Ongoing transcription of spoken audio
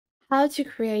How to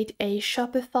create a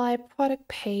Shopify product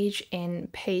page in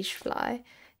Pagefly.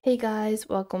 Hey guys,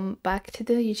 welcome back to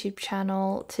the YouTube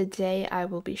channel. Today I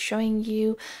will be showing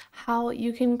you how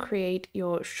you can create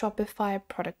your Shopify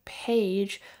product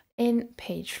page in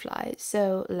Pagefly.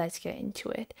 So let's get into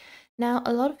it. Now,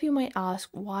 a lot of you might ask,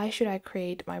 why should I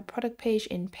create my product page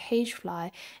in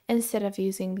Pagefly instead of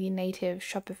using the native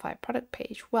Shopify product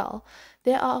page? Well,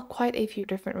 there are quite a few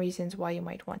different reasons why you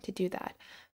might want to do that.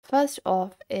 First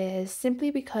off is simply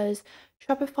because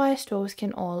Shopify stores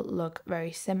can all look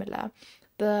very similar.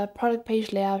 The product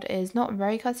page layout is not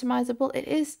very customizable. It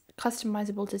is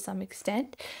customizable to some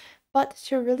extent, but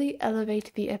to really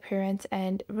elevate the appearance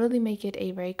and really make it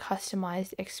a very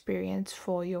customized experience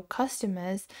for your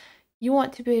customers, you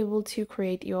want to be able to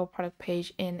create your product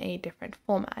page in a different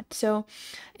format. So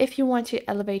if you want to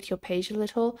elevate your page a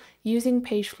little, using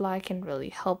Pagefly can really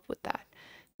help with that.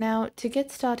 Now, to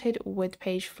get started with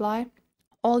Pagefly,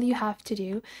 all you have to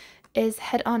do is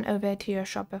head on over to your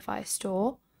Shopify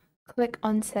store, click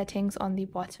on settings on the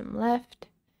bottom left.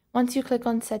 Once you click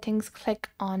on settings, click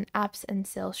on apps and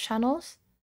sales channels.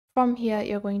 From here,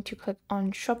 you're going to click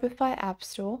on Shopify App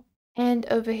Store, and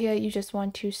over here, you just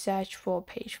want to search for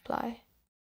Pagefly.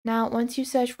 Now, once you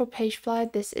search for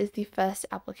Pagefly, this is the first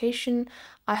application.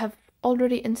 I have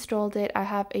already installed it. I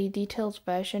have a detailed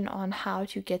version on how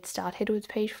to get started with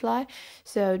Pagefly,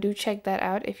 so do check that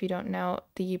out if you don't know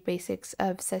the basics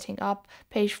of setting up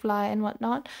Pagefly and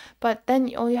whatnot. But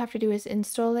then all you have to do is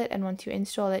install it, and once you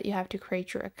install it, you have to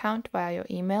create your account via your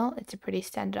email. It's a pretty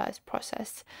standardized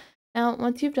process. Now,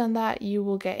 once you've done that, you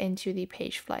will get into the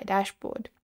Pagefly dashboard.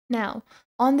 Now,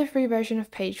 on the free version of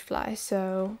Pagefly,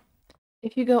 so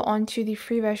if you go onto the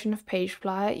free version of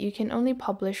Pagefly, you can only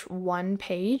publish one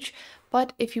page,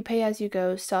 but if you pay as you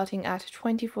go, starting at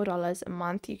 $24 a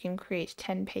month, you can create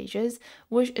 10 pages,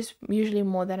 which is usually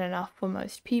more than enough for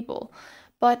most people.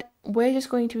 But we're just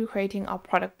going to be creating our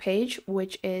product page,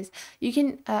 which is, you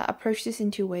can approach this in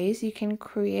two ways. You can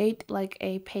create like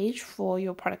a page for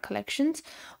your product collections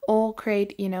or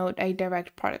create, a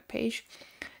direct product page.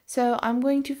 So I'm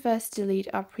going to first delete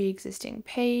our pre-existing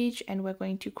page and we're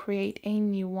going to create a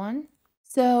new one.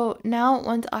 So now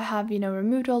once I have,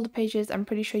 removed all the pages, I'm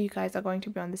pretty sure you guys are going to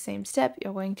be on the same step.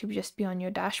 You're going to just be on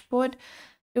your dashboard.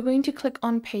 You're going to click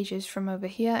on pages from over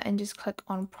here and just click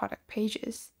on product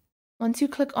pages. Once you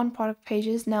click on product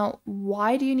pages, now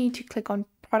why do you need to click on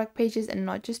product pages and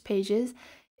not just pages?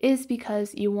 Is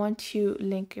because you want to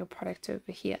link your product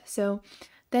over here. So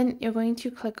then you're going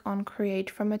to click on create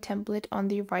from a template on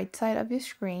the right side of your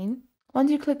screen.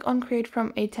 Once you click on create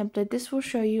from a template, this will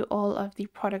show you all of the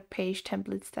product page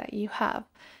templates that you have.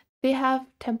 They have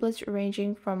templates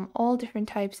ranging from all different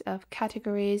types of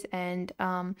categories and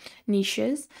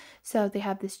niches. So they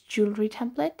have this jewelry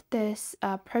template, this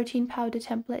protein powder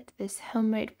template, this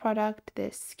homemade product,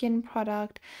 this skin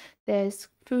product, there's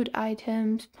food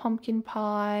items, pumpkin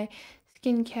pie,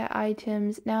 skincare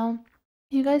items. Now,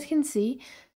 you guys can see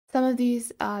some of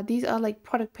these are like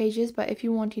product pages, but if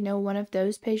you want, one of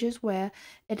those pages where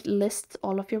it lists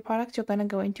all of your products, you're going to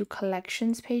go into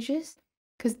collections pages,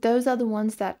 because those are the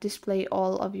ones that display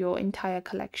all of your entire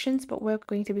collections, but we're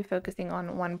going to be focusing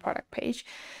on one product page.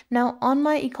 Now, on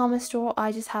my e-commerce store,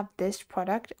 I just have this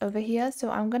product over here,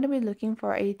 so I'm going to be looking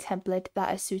for a template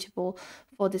that is suitable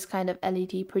for this kind of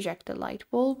LED projector light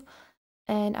bulb,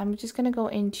 and I'm just going to go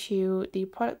into the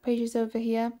product pages over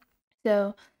here.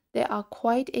 So there are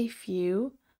quite a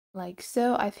few, like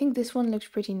so. I think this one looks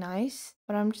pretty nice,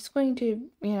 but I'm just going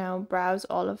to, browse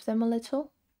all of them a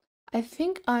little. I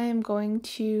think I am going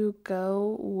to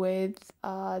go with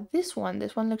this one.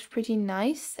 This one looks pretty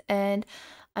nice, and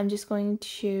I'm just going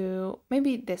to,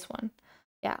 maybe this one.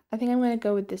 Yeah, I think I'm going to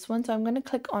go with this one. So I'm going to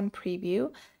click on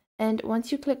preview. And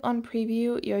once you click on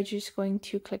preview, you're just going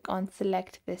to click on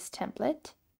select this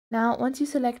template. Now, once you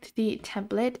select the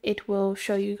template, it will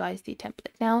show you guys the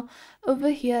template. Now, over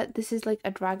here, this is like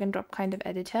a drag and drop kind of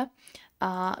editor.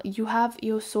 You have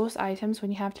your source items.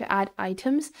 When you have to add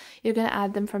items, you're going to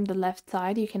add them from the left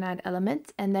side. You can add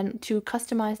elements, and then to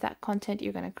customize that content,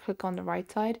 you're going to click on the right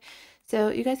side. So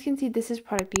you guys can see this is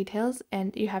product details,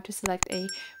 and you have to select a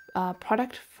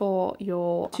product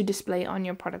to display on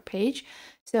your product page.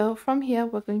 So from here,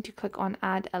 we're going to click on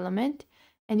add element,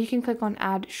 and you can click on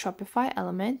add Shopify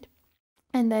element,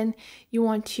 and then you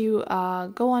want to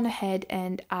go on ahead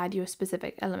and add your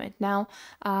specific element. Now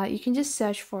you can just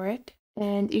search for it,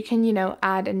 and you can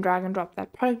add and drag and drop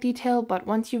that product detail. But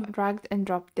once you've dragged and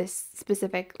dropped this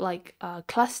specific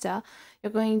cluster,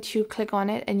 you're going to click on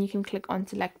it, and you can click on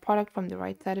select product from the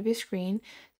right side of your screen.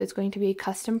 So it's going to be a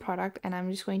custom product, and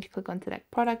I'm just going to click on select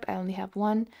product. I only have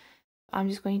one. I'm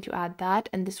just going to add that,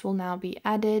 and this will now be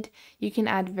added. You can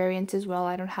add variants as well.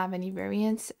 I don't have any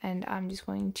variants, and I'm just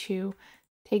going to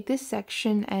take this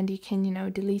section, and you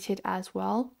can, delete it as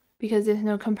well because there's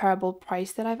no comparable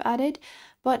price that I've added.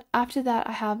 But after that,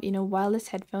 I have, wireless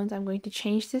headphones. I'm going to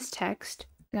change this text,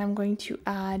 and I'm going to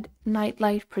add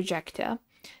nightlight projector.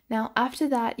 Now, after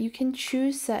that, you can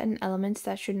choose certain elements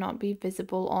that should not be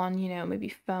visible on, maybe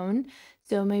phone.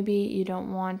 So maybe you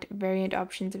don't want variant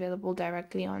options available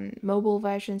directly on mobile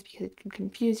versions because it can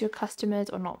confuse your customers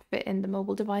or not fit in the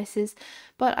mobile devices,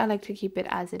 but I like to keep it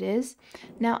as it is.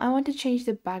 Now I want to change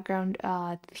the background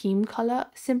theme color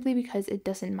simply because it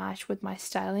doesn't match with my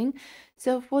styling.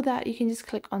 So for that, you can just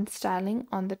click on styling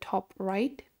on the top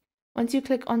right. Once you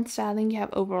click on styling, you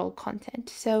have overall content.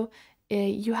 So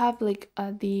you have like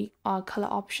the color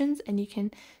options, and you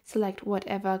can select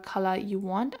whatever color you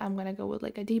want. I'm gonna go with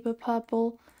like a deeper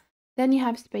purple. Then you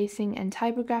have spacing and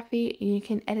typography. You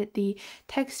can edit the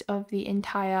text of the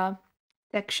entire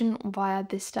section via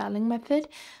this styling method,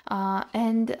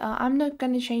 and I'm not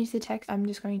going to change the text. I'm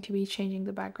just going to be changing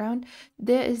the background.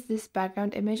 There is this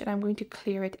background image, and I'm going to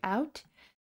clear it out,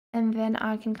 and then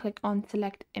I can click on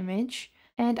select image,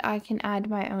 and I can add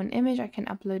my own image. I can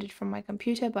upload it from my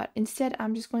computer, but instead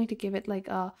I'm just going to give it like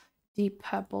a deep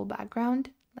purple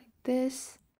background like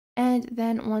this. And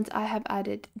then once I have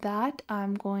added that,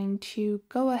 I'm going to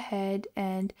go ahead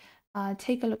and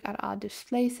take a look at our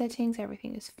display settings.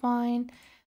 Everything is fine.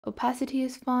 Opacity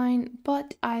is fine,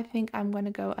 but I think I'm going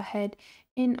to go ahead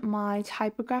in my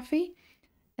typography,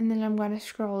 and then I'm going to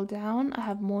scroll down. I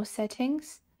have more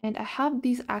settings, and I have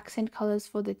these accent colors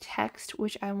for the text,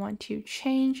 which I want to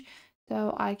change.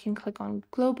 So I can click on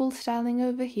global styling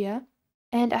over here,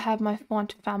 and I have my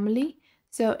font family.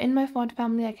 So in my font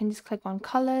family, I can just click on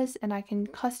colors, and I can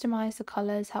customize the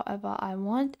colors however I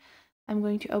want. I'm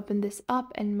going to open this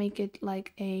up and make it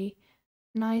like a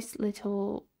nice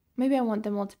little, maybe I want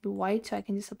them all to be white, so I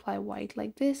can just apply white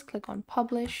like this, click on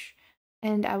publish,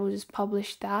 and I will just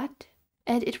publish that,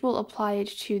 and it will apply it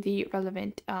to the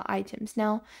relevant items.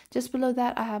 Now, just below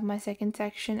that, I have my second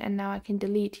section, and now I can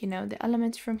delete, the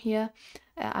elements from here.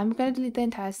 I'm going to delete the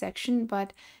entire section,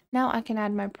 but now I can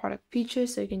add my product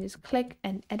features, so you can just click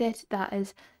and edit. That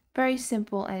is very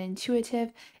simple and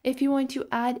intuitive. If you want to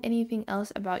add anything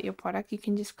else about your product, you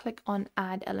can just click on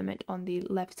add element on the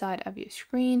left side of your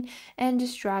screen and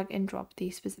just drag and drop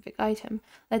the specific item.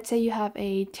 Let's say you have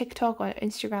a TikTok or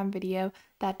Instagram video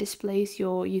that displays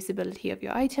your usability of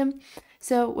your item.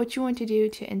 So what you want to do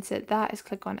to insert that is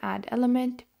click on add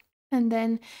element. And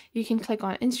then you can click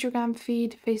on Instagram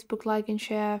feed, Facebook like and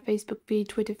share, Facebook feed,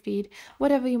 Twitter feed,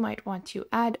 whatever you might want to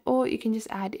add, or you can just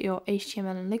add your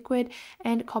HTML in Liquid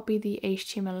and copy the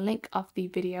HTML link of the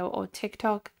video or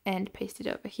TikTok and paste it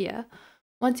over here.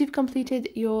 Once you've completed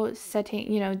your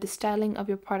setting, the styling of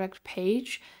your product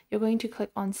page, you're going to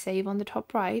click on save on the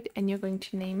top right, and you're going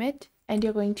to name it, and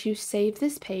you're going to save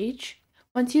this page.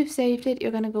 Once you've saved it,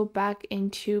 you're going to go back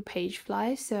into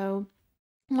Pagefly. So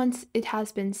once it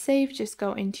has been saved, just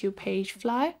go into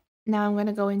Pagefly. Now I'm going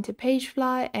to go into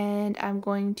Pagefly, and I'm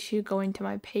going to go into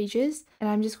my pages, and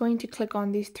I'm just going to click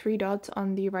on these three dots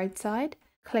on the right side,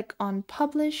 click on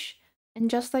publish, and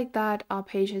just like that, our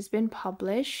page has been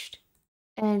published.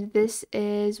 And this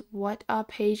is what our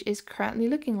page is currently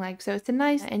looking like. So it's a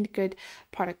nice and good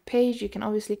product page. You can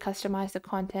obviously customize the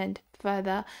content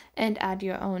further and add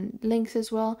your own links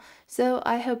as well. So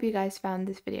I hope you guys found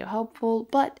this video helpful.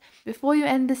 But before you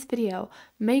end this video,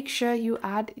 make sure you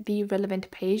add the relevant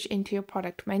page into your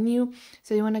product menu.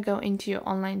 So you want to go into your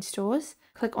online stores,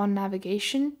 click on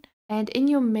navigation, and in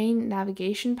your main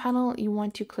navigation panel, you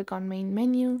want to click on main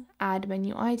menu, add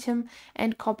menu item,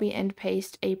 and copy and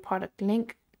paste a product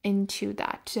link into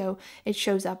that, so it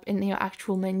shows up in your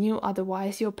actual menu.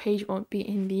 Otherwise your page won't be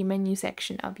in the menu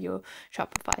section of your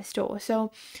Shopify store.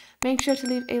 So make sure to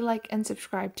leave a like and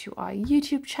subscribe to our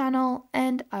YouTube channel,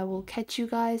 and I will catch you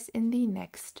guys in the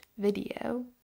next video.